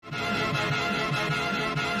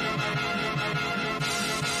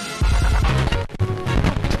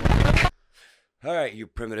All right, you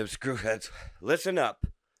primitive screwheads, listen up.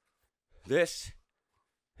 This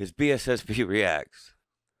is BSSB Reacts.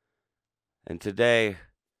 And today,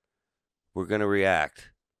 we're going to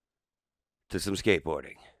react to some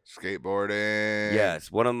skateboarding. Skateboarding.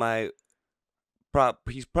 Yes, one of my...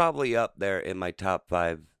 he's probably up there in my top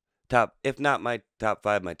 5... if not my top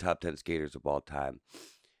 5, my top 10 skaters of all time.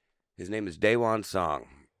 His name is Daewon Song.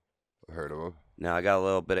 I heard of him. Now, I got a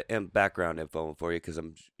little bit of background info for you because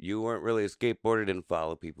you weren't really a skateboarder, didn't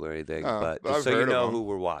follow people or anything, but just I've so you heard of know him. who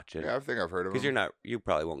we're watching. Yeah, I think I've heard of him. Because you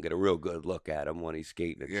probably won't get a real good look at him when he's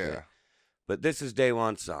skating and shit. Yeah. But this is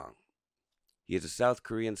Daewon Song. He is a South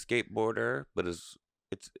Korean skateboarder, but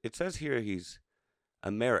it says here he's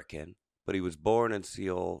American, but he was born in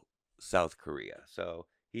Seoul, South Korea. So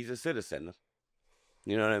he's a citizen.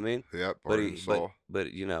 You know what I mean? Yep, born in Seoul.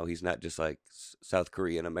 But you know, he's not just like South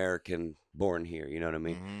Korean American born here, you know what I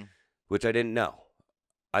mean? Mm-hmm. Which I didn't know.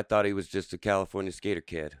 I thought he was just a California skater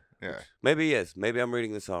kid. Yeah. Maybe he is. Maybe I'm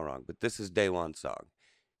reading this all wrong, but this is Daewon Song.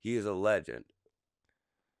 He is a legend.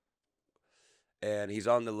 And he's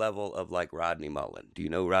on the level of like Rodney Mullen. Do you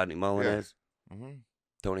know who Rodney Mullen is? Mm-hmm.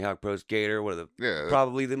 Tony Hawk Pro Skater, one of the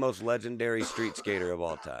probably the most legendary street skater of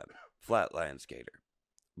all time. Flatland skater.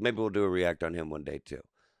 Maybe we'll do a react on him one day too.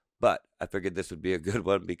 But I figured this would be a good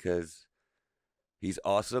one because he's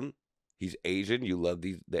awesome. He's Asian. You love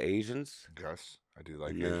the Asians. Yes, I do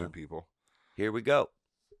like Asian people. Here we go.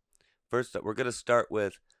 First up, we're going to start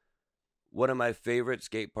with one of my favorite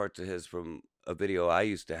skate parts of his from a video I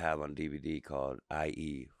used to have on DVD called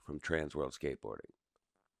IE from Trans World Skateboarding.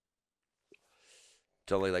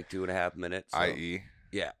 It's only like 2.5 minutes. So, IE?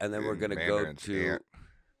 Yeah, and then we're going to go to... Ant.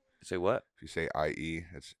 Say what? If you say IE,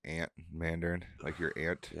 it's ant Mandarin, like your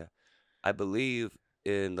aunt. Yeah. I believe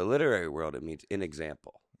in the literary world it means in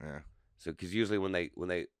example. Yeah. So, because usually when they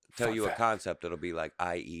tell you a concept, it'll be like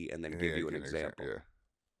IE and then give you an example. Yeah.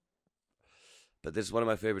 But this is one of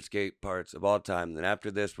my favorite skate parts of all time. And then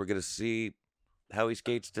after this, we're going to see how he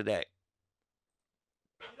skates today.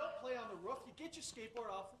 You don't play on the roof. You get your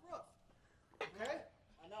skateboard off the roof. Okay?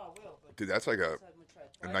 I know I will. But dude, that's like a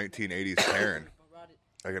 1980s Karen.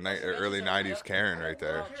 Like an early 90s Karen right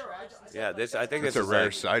there. Yeah, I think it's a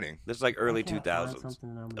rare sighting. This is like early 2000s.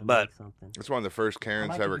 But it's one of the first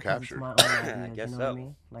Karens ever captured. I guess so. I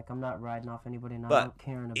mean? Like, I'm not riding off anybody. And but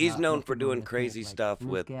he's known for doing crazy stuff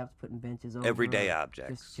with everyday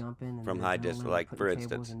objects from high distance. Like, for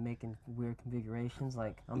instance, making weird configurations.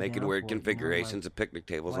 Like, making weird configurations of picnic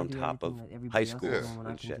tables on top of high schools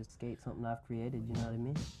and shit. Just skate something I've created, you know what I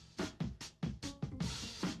mean?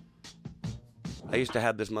 I used to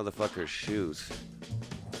have this motherfucker's shoes.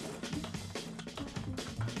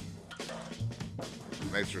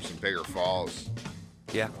 Makes for some bigger falls.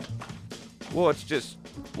 Yeah. Well, it's just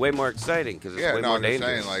way more exciting because it's way more dangerous.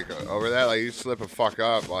 I'm just saying, like, over that, like, you slip a fuck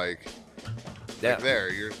up, like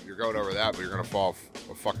there, you're going over that, but you're going to fall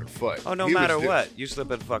a fucking foot. Oh, no matter what, you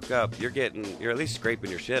slip and fuck up, you're at least scraping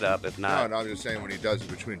your shit up, if not. No, I'm just saying when he does it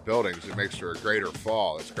between buildings, it makes for a greater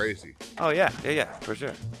fall. It's crazy. Oh, yeah, for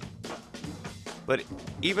sure. But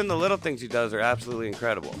even the little things he does are absolutely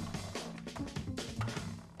incredible.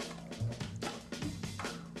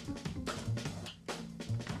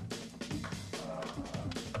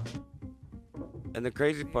 And the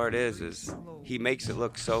crazy part is he makes it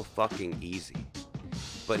look so fucking easy.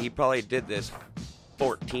 But he probably did this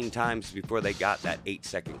 14 times before they got that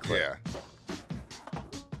 8-second clip. Yeah.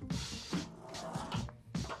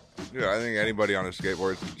 Yeah, I think anybody on a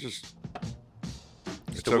skateboard just...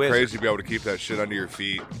 It's so crazy to be able to keep that shit under your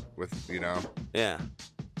feet with, you know. Yeah.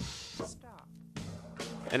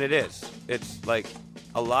 And it is. It's like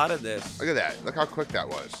a lot of this. Look at that. Look how quick that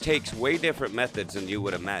was. Takes way different methods than you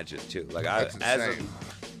would imagine, too. Like, as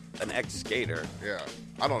an ex-skater. Yeah.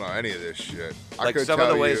 I don't know any of this shit. Like, some of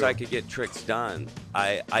the ways I could get tricks done,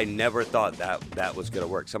 I never thought that was going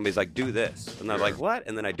to work. Somebody's like, do this. And I'm like, what?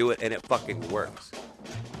 And then I do it, and it fucking works.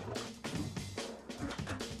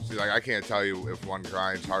 See, like, I can't tell you if one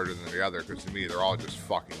grinds harder than the other, because to me, they're all just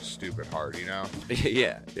fucking stupid hard, you know?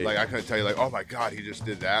 Yeah. Like, I couldn't tell you, like, oh my God, he just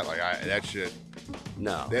did that. Like, that shit.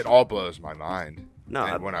 No. It all blows my mind. No.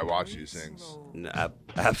 When I watch these things. No,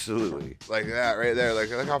 absolutely. Like that right there. Like,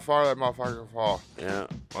 look how far that motherfucker can fall. Yeah.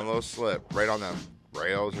 One little slip right on them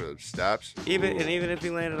rails or the steps. Even if he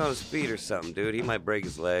landed on his feet or something, dude, he might break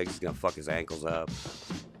his legs. He's going to fuck his ankles up.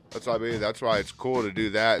 That's what I mean. That's why it's cool to do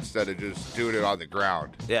that instead of just doing it on the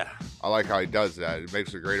ground. Yeah. I like how he does that. It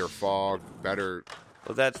makes a greater fall, better.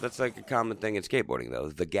 Well, that's like a common thing in skateboarding, though.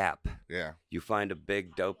 The gap. Yeah. You find a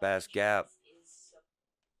big, dope-ass gap.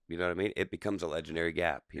 You know what I mean? It becomes a legendary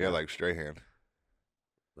gap. Yeah, like Strahan.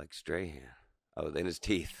 Like Strahan. Oh, in his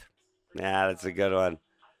teeth. Nah, that's a good one.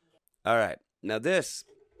 All right. Now this,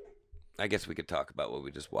 I guess we could talk about what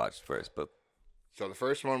we just watched first, but So the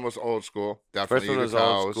first one was old school. first Definitely one you was could tell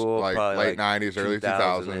old it was school, like probably late like 90s, early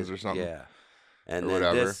 2000s or something. Yeah. And Or then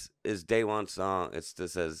whatever. this is Daewon song. This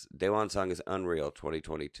says Daewon song is Unreal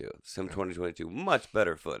 2022. Sim 2022, much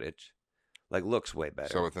better footage. Like looks way better.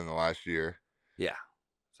 So within the last year. Yeah.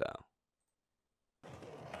 So.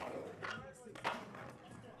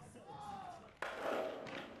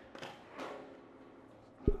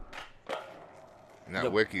 And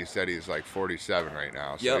that wiki said he's like 47 right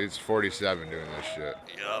now. So he's 47 doing this shit.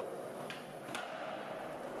 Yep.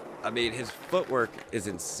 I mean, his footwork is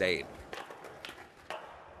insane.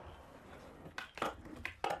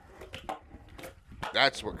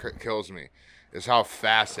 That's what kills me, is how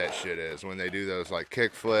fast that shit is when they do those like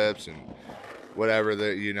kick flips and whatever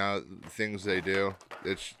the things they do.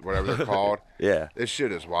 It's whatever they're called. Yeah. This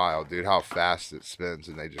shit is wild, dude. How fast it spins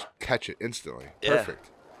and they just catch it instantly. Yeah.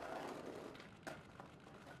 Perfect.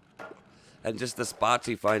 And just the spots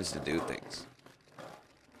he finds to do things.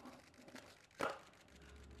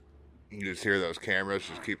 You just hear those cameras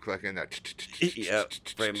just keep clicking. That. Yep.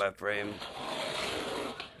 Frame by frame.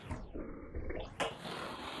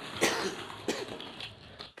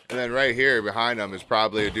 And then right here behind him is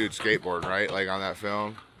probably a dude skateboarding, right? Like on that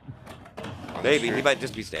film. Maybe he might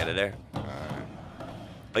just be standing there.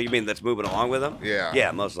 Oh, you mean that's moving along with him? Yeah. Yeah,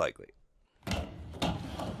 most likely.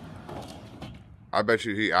 I bet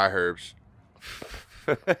you he iHerbs.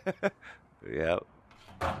 Yep.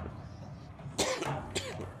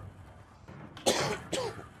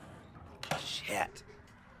 Shit.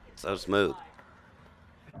 So smooth.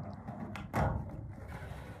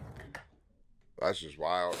 That's just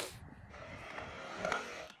wild.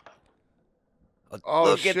 Oh,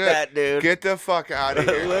 look shit. at that, dude. Get the fuck out of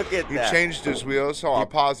here. Look at he that. He changed his wheels. So I'll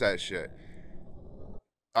pause that shit.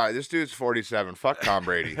 All right, this dude's 47. Fuck Tom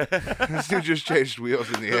Brady. This dude just changed wheels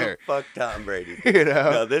in the air. Fuck Tom Brady. You know?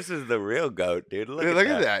 No, this is the real GOAT, dude. Look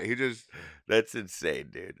at that. He just... That's insane,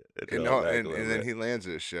 dude. That's and then he lands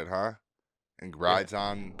this shit, huh? And rides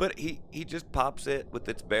on... But he just pops it with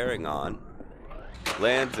its bearing on,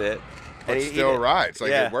 lands it, but and still rides.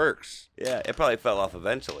 Like, it works. Yeah, it probably fell off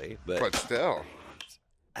eventually, but still. It's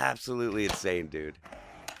absolutely insane, dude.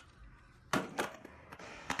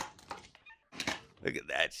 Look at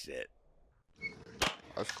that shit.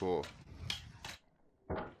 That's cool.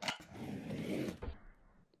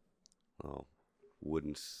 Oh,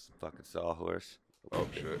 wooden fucking sawhorse. Oh,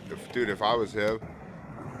 shit. Dude, if I was him...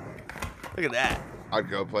 Look at that. I'd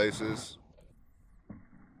go places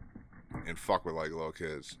and fuck with, like, little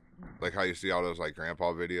kids. Like how you see all those, like,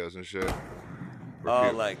 grandpa videos and shit. Oh,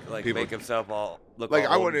 people, like people, make himself all look like,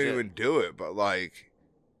 all I wouldn't shit. even do it, but, like...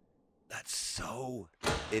 That's so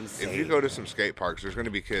insane. If you go to some skate parks, there's going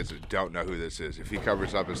to be kids that don't know who this is. If he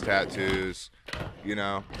covers up his tattoos,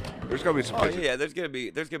 there's going to be some kids. Yeah, there's going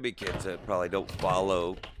to be kids that probably don't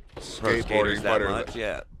follow skateboarding that much.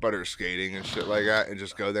 Yeah, but are skating and shit like that, and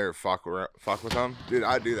just go there and fuck with them. Dude,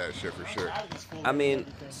 I'd do that shit for sure. I mean,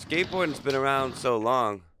 skateboarding's been around so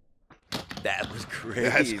long. That was crazy.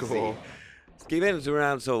 That's cool. Skateboarding's been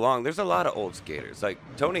around so long. There's a lot of old skaters. Like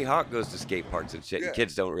Tony Hawk goes to skate parks and shit, and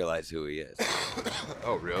kids don't realize who he is.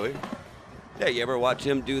 Oh, really? Yeah, you ever watch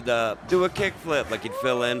him do a kickflip? Like he'd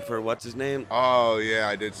fill in for what's his name? Oh yeah,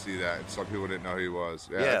 I did see that. Some people didn't know who he was.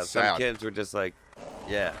 Yeah, some sad. kids were just like,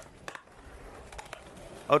 yeah.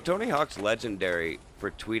 Oh, Tony Hawk's legendary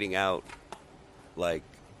for tweeting out like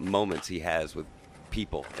moments he has with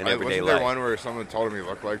people in everyday life. Wasn't there one where someone told him he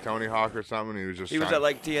looked like Tony Hawk or something? He was at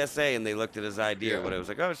like TSA and they looked at his ID but it was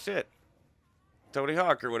like, oh shit, Tony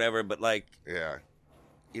Hawk or whatever. But like,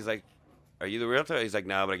 he's like, are you the real Tony? He's like,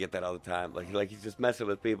 no, but I get that all the time. Like he's just messing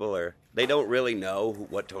with people, or they don't really know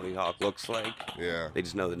what Tony Hawk looks like. Yeah, they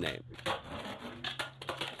just know the name.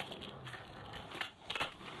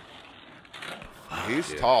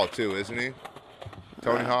 He's tall too, isn't he?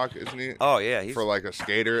 Tony Hawk, isn't he? Oh yeah, for like a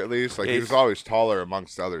skater at least. Like he was always taller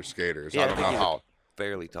amongst other skaters. Yeah, I don't know how.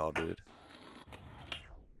 Fairly tall dude.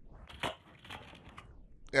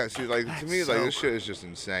 Yeah, see, like to me, like this shit is just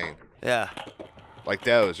insane. Yeah. Like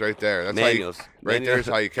those right there. That's manuals. Right there is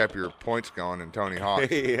how you kept your points going in Tony Hawk.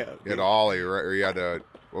 You had a ollie, or you had a,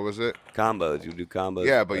 what was it? Combos. You do combos.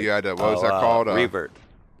 Yeah, but you had a, what was that called? Revert.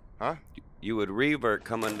 Huh? You would revert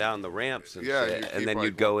coming down the ramps and shit, and then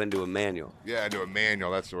you'd go into a manual. Yeah, into a manual.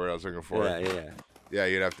 That's the word I was looking for. Yeah. Yeah,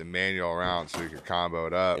 you'd have to manual around so you could combo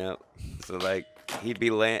it up. Yep. So like he'd be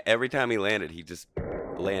every time he landed, he'd just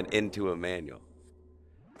land into a manual,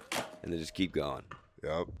 and then just keep going.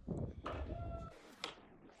 Yep.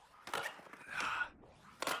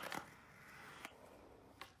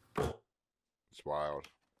 It's wild.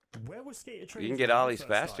 Where was skater You training can get when I ollies first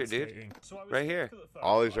faster, started dude. skating? So I was Right here. skeptical at first,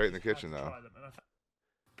 Ollie's but right in the I just had kitchen, to though.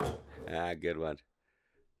 try them, and I Good one.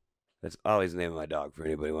 That's Ollie's the name of my dog, for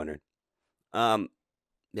anybody wondering.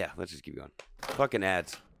 Yeah, let's just keep going. Fucking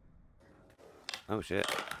ads. Oh, shit.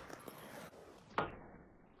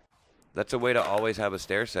 That's a way to always have a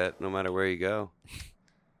stair set, no matter where you go.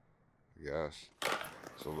 Yes.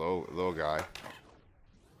 It's a low guy.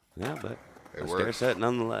 Yeah, but It a works. stair set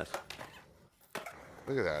nonetheless.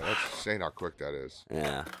 Look at that. That's insane how quick that is.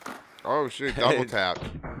 Yeah. Oh, shit. Double tap.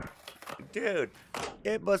 Dude,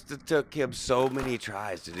 it must have took him so many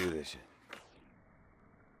tries to do this shit.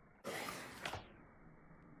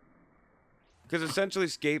 Because essentially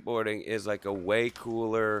skateboarding is like a way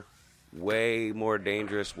cooler, way more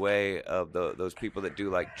dangerous way of those people that do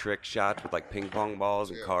like trick shots with like ping pong balls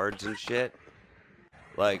and cards and shit.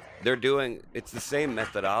 Like, it's the same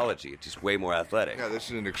methodology. It's just way more athletic. Yeah,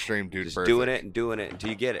 this is an extreme dude just perfect. doing it until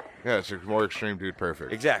you get it. Yeah, it's a more extreme dude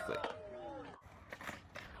perfect. Exactly.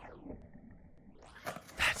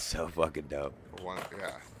 That's so fucking dope.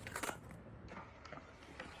 Yeah.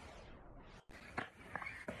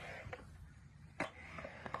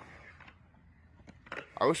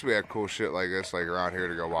 I wish we had cool shit like this, like around here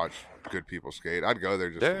to go watch good people skate. I'd go there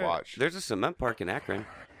just to watch. There's a cement park in Akron.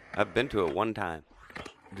 I've been to it one time.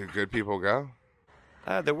 Do good people go?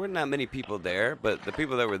 There weren't that many people there, but the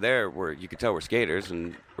people that were there you could tell were skaters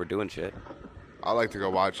and were doing shit. I like to go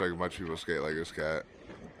watch like a bunch of people skate like this cat.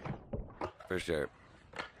 For sure.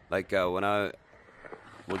 Like when I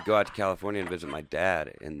would go out to California and visit my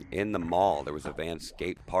dad, in the mall there was a Van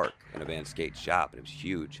skate park and a Van skate shop, and it was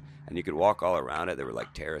huge. And you could walk all around it. There were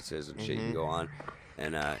like terraces and shit you can go on.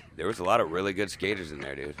 And there was a lot of really good skaters in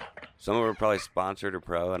there, dude. Some of them were probably sponsored or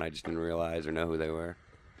pro, and I just didn't realize or know who they were.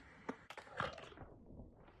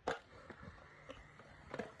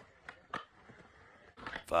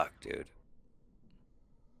 Fuck, dude.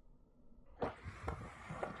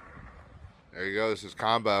 There you go. This is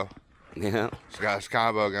combo. Yeah. He's got his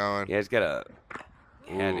combo going. Yeah, he's got a...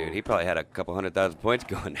 Yeah, dude. He probably had a couple 100,000 points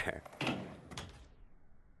going there.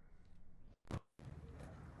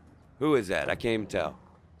 Who is that? I can't even tell.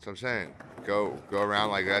 That's what I'm saying. Go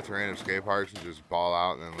around like that to random skate parks and just ball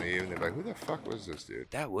out and then leave. And they're like, who the fuck was this dude?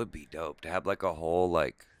 That would be dope. To have like a whole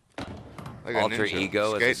like a alter ninja,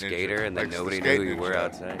 ego as a skate skater, ninja. and then Like nobody the knew skate who you were ninja.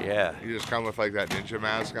 outside. Yeah. You just come with like that ninja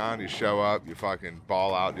mask on. You show up. You fucking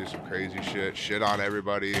ball out, do some crazy shit on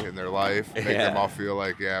everybody in their life, make them all feel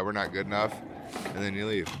like, yeah, we're not good enough, and then you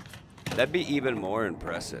leave. That'd be even more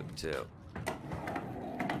impressive too.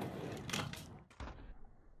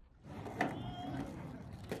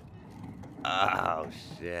 Oh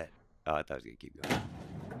shit! Oh, I thought I was gonna keep going.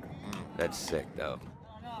 That's sick though.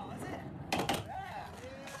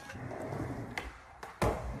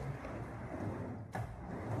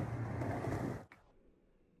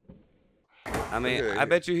 I mean, I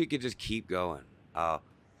bet you he could just keep going. Oh,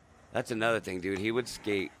 that's another thing, dude. He would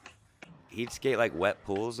skate. He'd skate like wet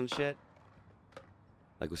pools and shit.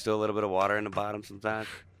 Like with still a little bit of water in the bottom sometimes.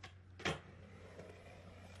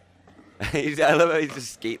 I love how he's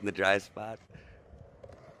just skating the dry spot.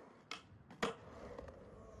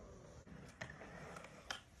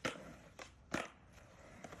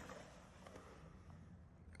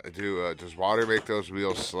 Does water make those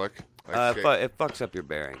wheels slick? Like It fucks up your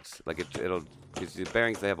bearings. Like it'll, because the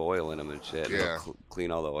bearings, they have oil in them and shit. Yeah. It'll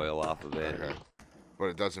clean all the oil off of it. Okay. But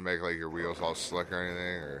it doesn't make like your wheels all slick or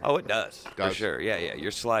anything? Or? Oh, it does. For sure. Yeah, yeah.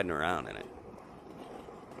 You're sliding around in it.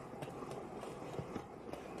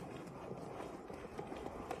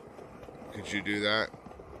 Could you do that?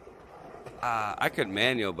 I could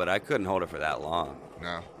manual, but I couldn't hold it for that long.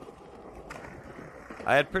 No.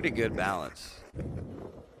 I had pretty good balance.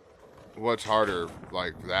 What's harder,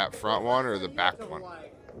 like that front one or the back one?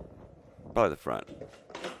 Probably the front.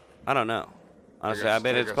 I don't know. Honestly, I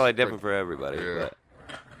bet it's probably different for everybody. Yeah.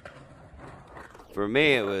 But for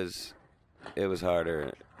me, it was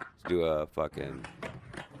harder to do a fucking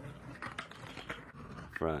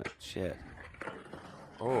front. Shit.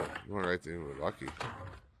 Oh, you went right there. We're lucky.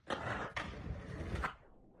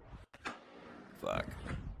 Fuck.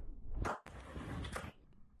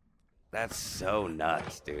 That's so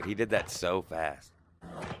nuts, dude. He did that so fast.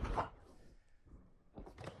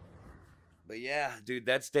 But yeah, dude,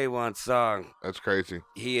 that's Daewon's song. That's crazy.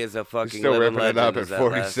 He is a fucking He's still living ripping it up legend. at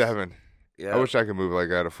 47. Yeah. I wish I could move like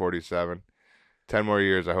that at 47. 10 more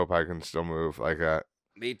years, I hope I can still move like that.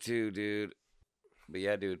 Me too, dude. But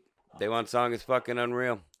yeah, dude, Daewon's song is fucking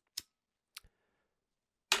unreal.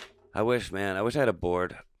 I wish I had a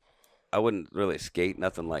board. I wouldn't really skate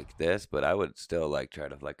nothing like this, but I would still like try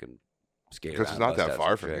to like skate around. Because it's not that bust out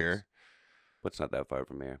far some from tricks. here. What's not that far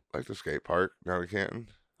from here? Like the skate park down in Canton.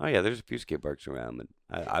 Oh yeah, there's a few skate parks around,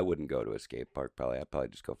 but I wouldn't go to a skate park. I'd probably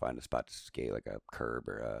just go find a spot to skate, like a curb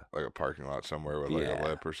or like a parking lot somewhere with like a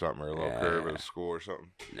lip or something, or a little curb at a school or something.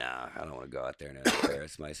 Nah, I don't want to go out there and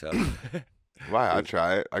embarrass myself. Why? I'd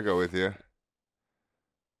try it. I'd go with you.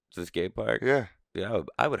 It's a skate park. Yeah. Yeah,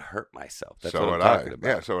 I would hurt myself. That's so what I'm would talking I. about.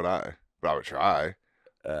 Yeah, so would I. But I would try.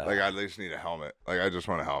 Like I at least need a helmet. Like I just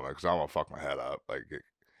want a helmet because I don't want to fuck my head up. Like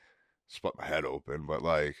split my head open. But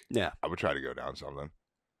like, yeah, I would try to go down something.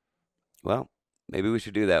 Well, maybe we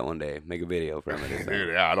should do that one day. Make a video from it. Dude,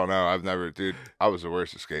 yeah, I don't know. Dude, I was the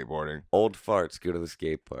worst at skateboarding. Old farts, go to the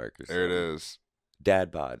skate park. There it is.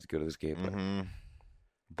 Dad bods, go to the skate park. Mm-hmm.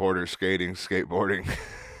 Border skating, skateboarding.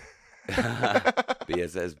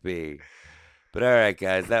 BSSB. But all right,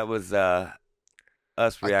 guys, that was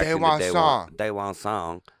us reacting to Daewon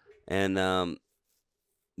song. And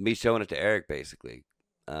me showing it to Eric, basically.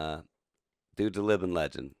 Dude's a living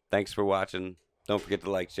legend. Thanks for watching. Don't forget to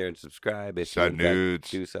like, share, and subscribe. If send you nudes.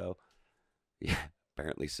 Do so. Yeah,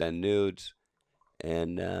 apparently send nudes.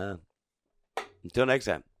 And until next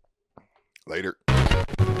time. Later.